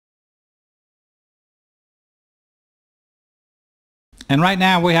And right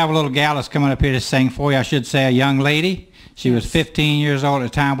now we have a little gal that's coming up here to sing for you. I should say a young lady. She was 15 years old at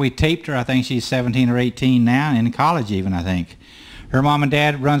the time we taped her. I think she's 17 or 18 now, in college even, I think. Her mom and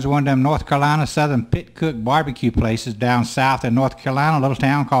dad runs one of them North Carolina Southern pit cook barbecue places down south in North Carolina, a little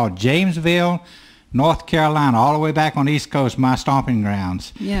town called Jamesville, North Carolina, all the way back on the East Coast, my stomping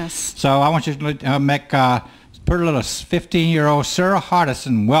grounds. Yes. So I want you to make pretty little 15-year-old Sarah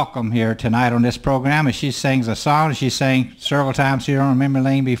Hardison welcome here tonight on this program as she sings a song she sang several times here on Memory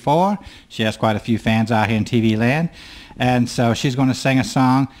Lane before. She has quite a few fans out here in TV land. And so she's going to sing a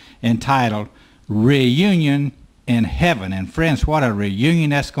song entitled Reunion in Heaven. And friends, what a reunion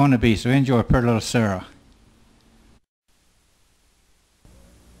that's going to be. So enjoy pretty little Sarah.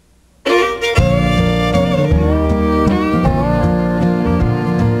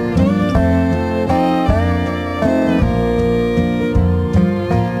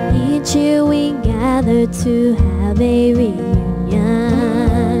 Each year we gather to have a reunion.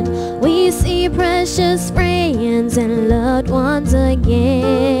 We see precious friends and loved ones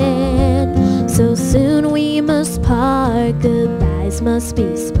again. So soon we must part, goodbyes must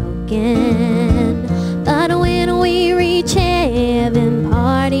be spoken. But when we reach heaven,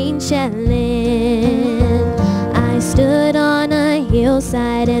 parting shall end. I stood on a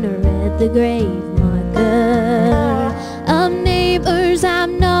hillside and read the grave marker of neighbors I've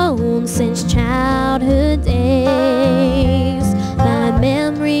known since childhood days. My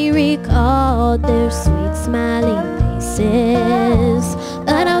memory recalled their sweet smiling faces,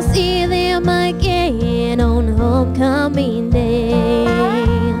 but I'll see them again on homecoming day.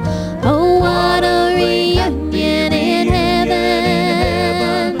 Oh, what a reunion in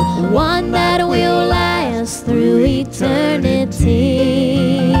heaven, one that will last through eternity.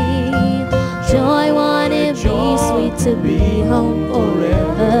 Joy, won't it be sweet to be home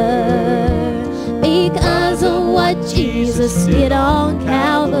forever, because of what Jesus did on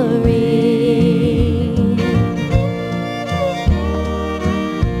Calvary.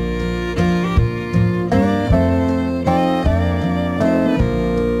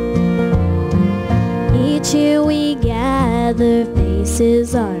 Each year we gather,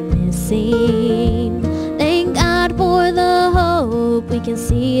 faces are missing. Thank God for the hope, we can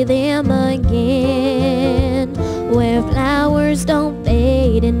see them again, where flowers don't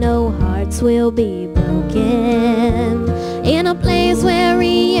fade and no hearts will be broken, in a place where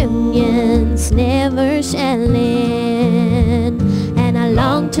reunions never shall end. And I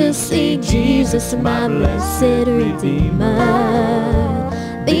long to see Jesus, my blessed Redeemer.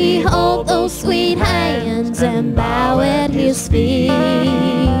 Behold those sweet hands and bow at his feet.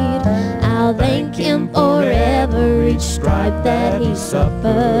 I'll thank him forever each stripe that he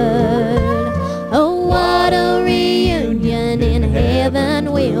suffered. Oh, what a reunion in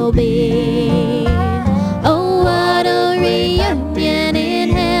heaven will be. Oh, what a reunion in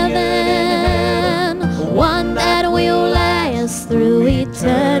heaven, one that will last through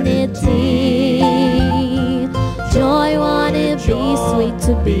eternity. Joy, won't it be sweet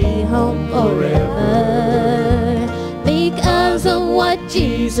to be home forever, because of what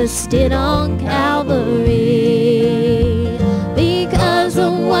Jesus did on Calvary. Because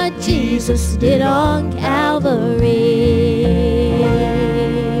of what Jesus did on Calvary.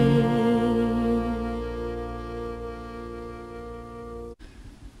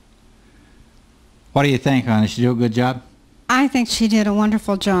 What do you think, honey? Did she do a good job? I think she did a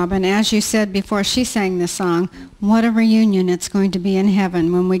wonderful job, and as you said before she sang this song, what a reunion it's going to be in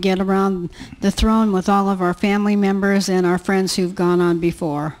heaven when we get around the throne with all of our family members and our friends who've gone on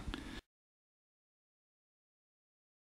before.